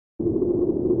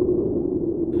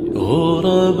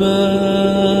غرباء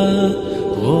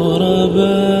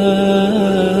غرباء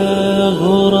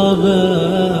غرباء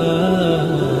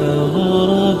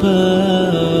غرباء.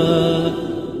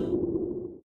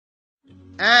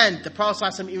 And the Prophet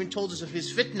ﷺ even told us of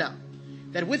his fitnah,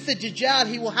 that with the Dajjal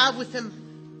he will have with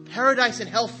him paradise and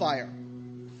hellfire.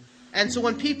 And so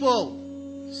when people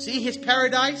see his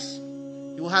paradise,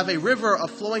 he will have a river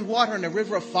of flowing water and a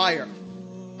river of fire.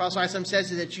 Prophet ﷺ says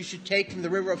that you should take from the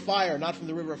river of fire, not from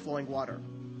the river of flowing water.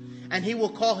 And he will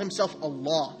call himself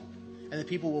Allah, and the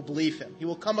people will believe him. He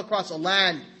will come across a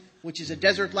land which is a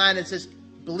desert land and says,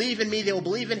 believe in me, they will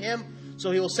believe in him.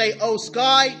 So he will say, oh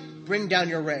sky, bring down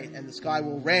your rain. And the sky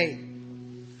will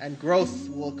rain, and growth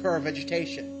will occur,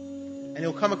 vegetation. And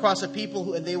he'll come across a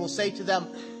people and they will say to them,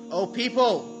 oh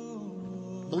people,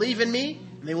 believe in me,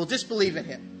 and they will disbelieve in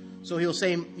him. So he'll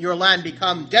say, your land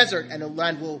become desert, and the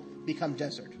land will become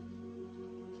desert.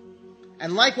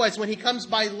 And likewise, when he comes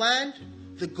by land,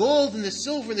 the gold and the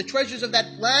silver and the treasures of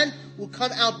that land will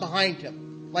come out behind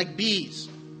him, like bees,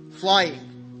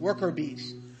 flying, worker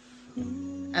bees.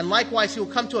 And likewise, he will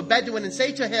come to a Bedouin and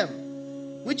say to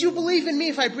him, would you believe in me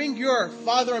if I bring your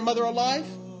father and mother alive?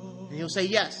 And he'll say,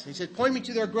 yes. And he said, point me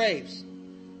to their graves.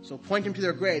 So point him to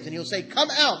their graves. And he'll say, come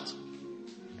out.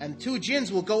 And two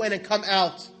jinns will go in and come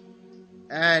out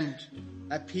and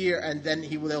appear, and then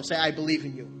they'll say, I believe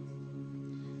in you.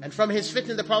 And from his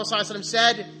fitnah, the Prophet ﷺ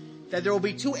said that there will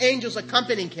be two angels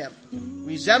accompanying him,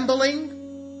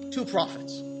 resembling two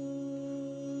prophets.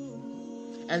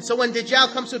 And so when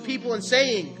Dajjal comes to people and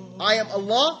saying, I am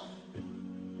Allah,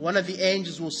 one of the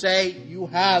angels will say, you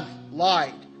have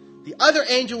lied. The other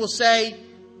angel will say,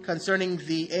 concerning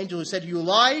the angel who said you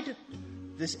lied,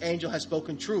 this angel has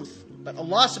spoken truth. But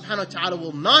Allah subhanahu wa ta'ala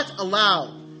will not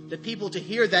allow the people to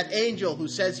hear that angel who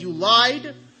says you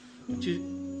lied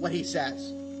to what he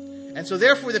says. And so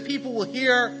therefore the people will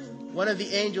hear one of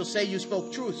the angels say you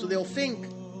spoke truth. So they'll think,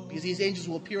 because these angels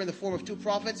will appear in the form of two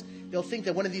prophets, they'll think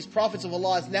that one of these prophets of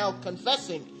Allah is now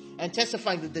confessing and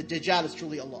testifying that the Dajjal is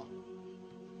truly Allah.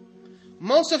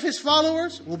 Most of his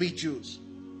followers will be Jews,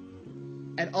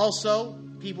 and also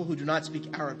people who do not speak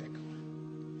Arabic,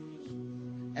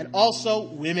 and also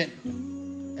women,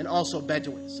 and also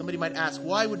Bedouins. Somebody might ask,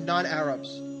 why would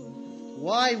non-Arabs,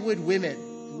 why would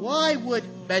women, why would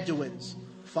Bedouins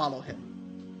follow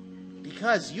him?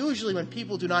 Because usually when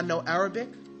people do not know Arabic,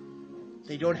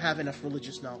 they don't have enough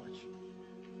religious knowledge.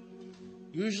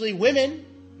 Usually women,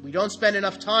 we don't spend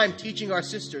enough time teaching our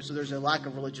sisters, so there's a lack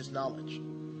of religious knowledge.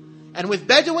 And with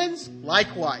Bedouins,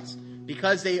 likewise,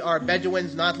 because they are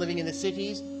Bedouins not living in the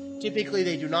cities, typically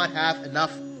they do not have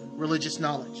enough religious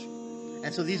knowledge.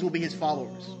 And so these will be his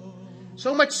followers.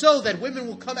 So much so that women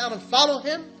will come out and follow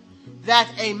him, that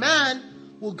a man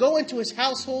will go into his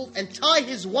household and tie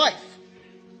his wife,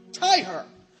 tie her,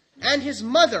 and his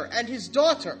mother, and his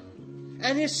daughter,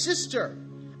 and his sister,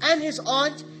 and his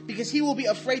aunt, because he will be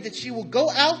afraid that she will go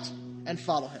out and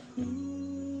follow him.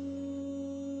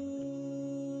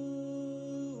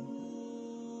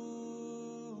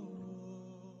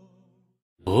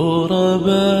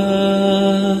 غرباء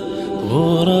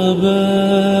غرباء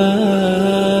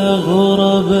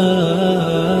غرباء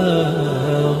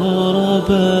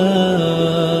غرباء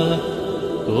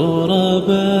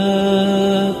غرباء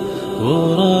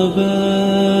غرباء